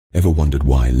Ever wondered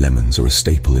why lemons are a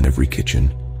staple in every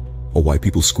kitchen? Or why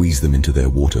people squeeze them into their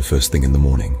water first thing in the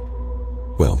morning?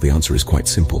 Well, the answer is quite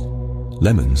simple.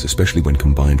 Lemons, especially when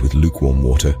combined with lukewarm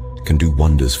water, can do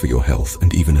wonders for your health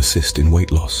and even assist in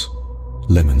weight loss.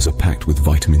 Lemons are packed with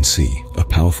vitamin C, a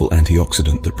powerful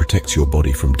antioxidant that protects your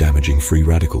body from damaging free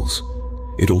radicals.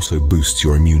 It also boosts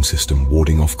your immune system,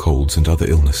 warding off colds and other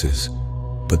illnesses.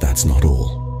 But that's not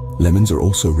all. Lemons are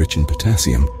also rich in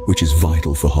potassium, which is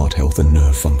vital for heart health and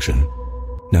nerve function.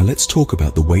 Now let's talk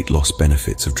about the weight loss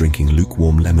benefits of drinking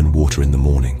lukewarm lemon water in the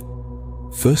morning.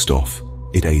 First off,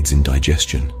 it aids in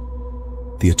digestion.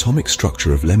 The atomic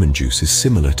structure of lemon juice is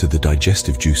similar to the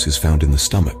digestive juices found in the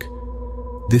stomach.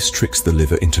 This tricks the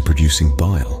liver into producing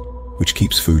bile, which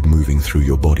keeps food moving through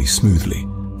your body smoothly,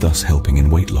 thus helping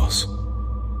in weight loss.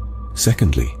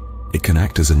 Secondly, it can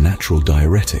act as a natural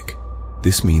diuretic.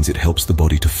 This means it helps the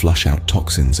body to flush out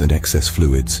toxins and excess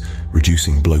fluids,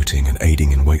 reducing bloating and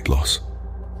aiding in weight loss.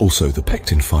 Also, the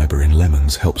pectin fiber in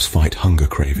lemons helps fight hunger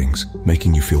cravings,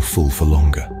 making you feel full for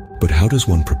longer. But how does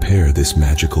one prepare this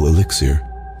magical elixir?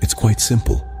 It's quite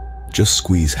simple. Just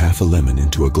squeeze half a lemon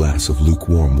into a glass of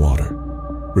lukewarm water.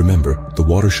 Remember, the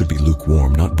water should be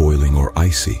lukewarm, not boiling or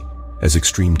icy, as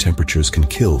extreme temperatures can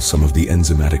kill some of the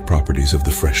enzymatic properties of the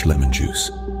fresh lemon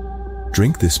juice.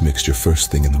 Drink this mixture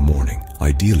first thing in the morning,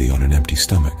 ideally on an empty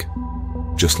stomach.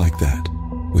 Just like that,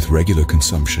 with regular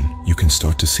consumption, you can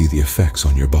start to see the effects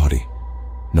on your body.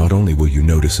 Not only will you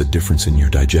notice a difference in your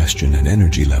digestion and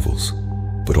energy levels,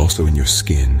 but also in your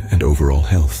skin and overall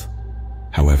health.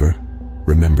 However,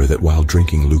 remember that while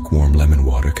drinking lukewarm lemon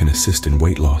water can assist in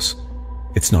weight loss,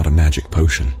 it's not a magic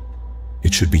potion.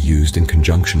 It should be used in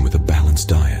conjunction with a balanced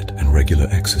diet and regular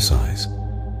exercise.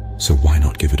 So why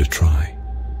not give it a try?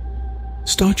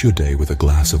 Start your day with a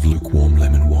glass of lukewarm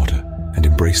lemon water and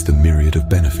embrace the myriad of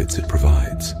benefits it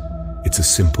provides. It's a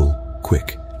simple,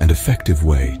 quick, and effective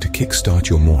way to kickstart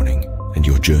your morning and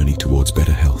your journey towards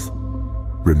better health.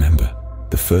 Remember,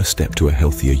 the first step to a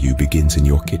healthier you begins in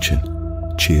your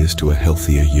kitchen. Cheers to a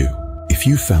healthier you. If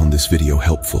you found this video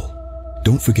helpful,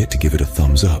 don't forget to give it a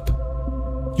thumbs up.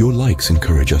 Your likes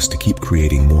encourage us to keep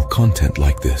creating more content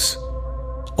like this.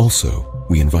 Also,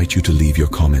 we invite you to leave your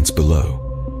comments below.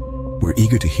 We're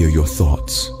eager to hear your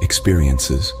thoughts,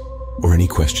 experiences, or any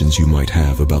questions you might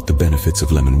have about the benefits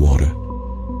of lemon water.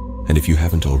 And if you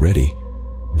haven't already,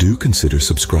 do consider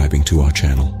subscribing to our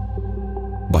channel.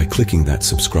 By clicking that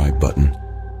subscribe button,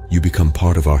 you become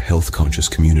part of our health-conscious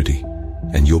community,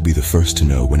 and you'll be the first to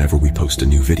know whenever we post a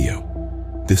new video.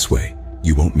 This way,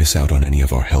 you won't miss out on any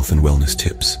of our health and wellness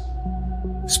tips.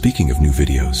 Speaking of new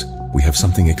videos, we have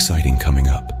something exciting coming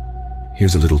up.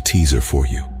 Here's a little teaser for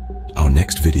you. Our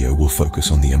next video will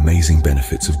focus on the amazing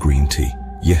benefits of green tea.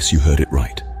 Yes, you heard it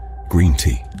right. Green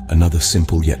tea, another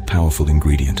simple yet powerful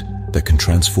ingredient that can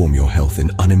transform your health in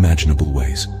unimaginable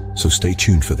ways. So stay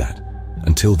tuned for that.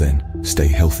 Until then, stay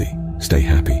healthy, stay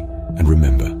happy, and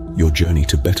remember, your journey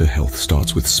to better health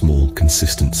starts with small,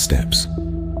 consistent steps.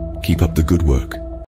 Keep up the good work.